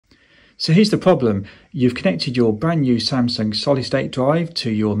So here's the problem. You've connected your brand new Samsung solid state drive to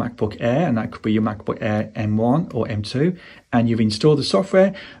your MacBook Air, and that could be your MacBook Air M1 or M2, and you've installed the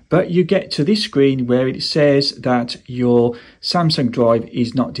software, but you get to this screen where it says that your Samsung drive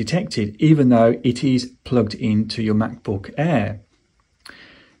is not detected, even though it is plugged into your MacBook Air.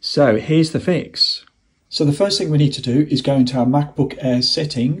 So here's the fix. So the first thing we need to do is go into our MacBook Air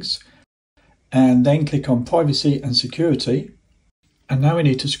settings and then click on Privacy and Security. And now we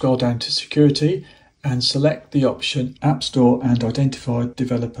need to scroll down to Security and select the option App Store and Identified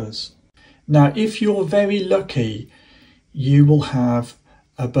Developers. Now, if you're very lucky, you will have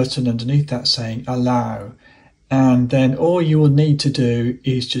a button underneath that saying Allow. And then all you will need to do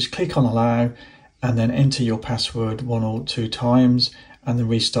is just click on Allow and then enter your password 1 or 2 times and then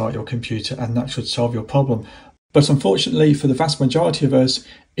restart your computer, and that should solve your problem. But unfortunately, for the vast majority of us,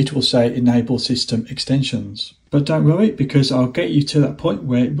 it will say Enable System Extensions. But don't worry, because I'll get you to that point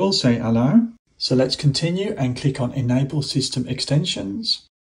where it will say Allow. So let's continue and click on Enable System Extensions.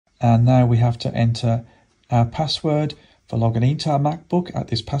 And now we have to enter our password for logging into our MacBook at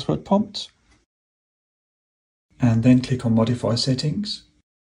this password prompt. And then click on Modify Settings.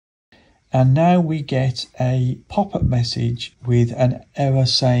 And now we get a pop-up message with an error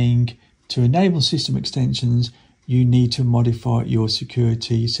saying, to enable system extensions, you need to modify your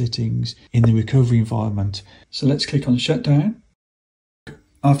security settings in the recovery environment. So let's click on Shutdown.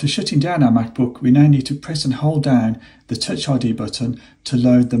 After shutting down our MacBook, we now need to press and hold down the Touch ID button to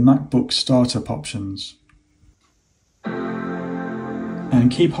load the MacBook startup options.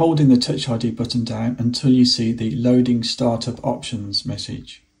 And keep holding the Touch ID button down until you see the Loading Startup Options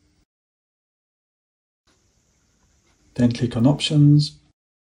message. Then click on Options,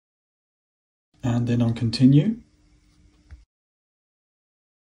 and then on Continue.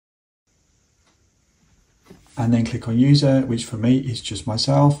 And then click on User, which for me is just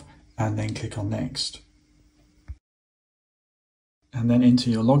myself, and then click on Next. And then enter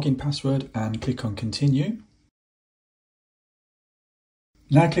your login password and click on Continue.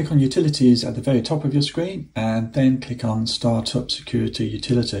 Now click on Utilities at the very top of your screen and then click on Startup Security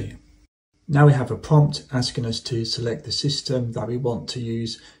Utility. Now we have a prompt asking us to select the system that we want to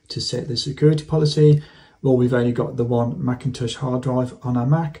use to set the security policy. Well, we've only got the one Macintosh hard drive on our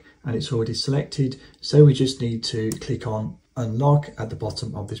Mac and it's already selected, so we just need to click on Unlock at the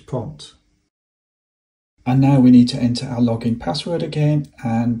bottom of this prompt. And now we need to enter our login password again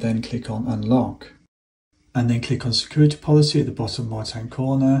and then click on Unlock. And then click on Security Policy at the bottom right hand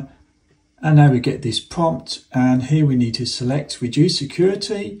corner. And now we get this prompt, and here we need to select Reduce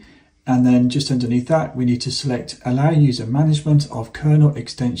Security. And then just underneath that, we need to select Allow User Management of Kernel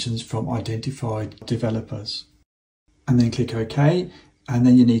Extensions from Identified Developers. And then click OK. And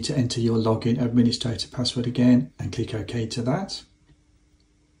then you need to enter your login administrator password again and click OK to that.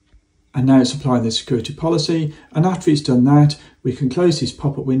 And now it's applying the security policy. And after it's done that, we can close this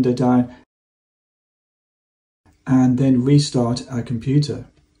pop-up window down and then restart our computer.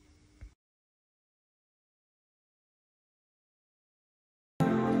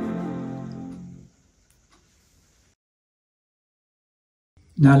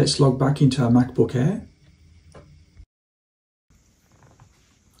 Now let's log back into our MacBook Air.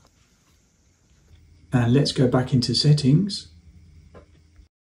 And let's go back into Settings.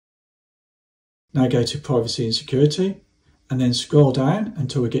 Now go to Privacy and Security and then scroll down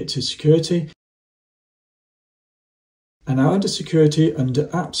until we get to Security. And now under Security, under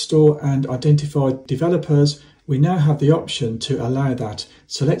App Store and Identified Developers, we now have the option to allow that.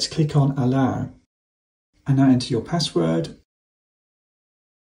 So let's click on Allow. And now enter your password.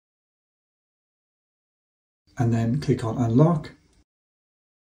 And then click on Unlock.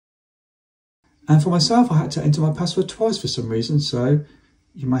 And for myself, I had to enter my password twice for some reason, so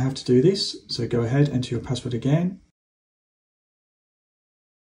you might have to do this. So go ahead, enter your password again.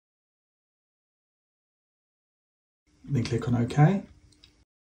 Then click on OK.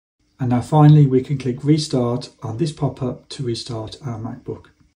 And now finally we can click Restart on this pop-up to restart our MacBook.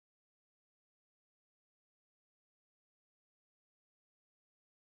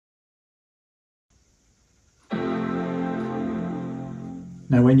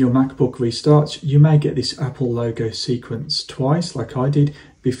 Now when your MacBook restarts, you may get this Apple logo sequence twice like I did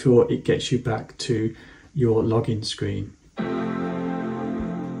before it gets you back to your login screen.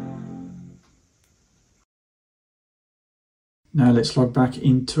 Now let's log back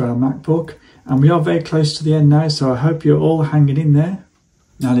into our MacBook, and we are very close to the end now, so I hope you're all hanging in there.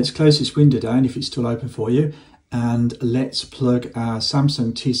 Now let's close this window down if it's still open for you, and let's plug our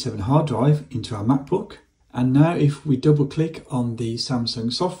Samsung T7 hard drive into our MacBook. And now if we double click on the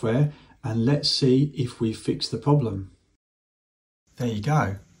Samsung software, and let's see if we fix the problem. There you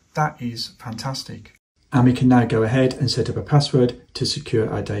go. That is fantastic. And we can now go ahead and set up a password to secure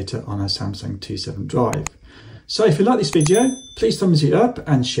our data on our Samsung T7 drive. So if you like this video, please thumbs it up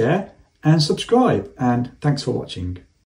and share and subscribe, and thanks for watching.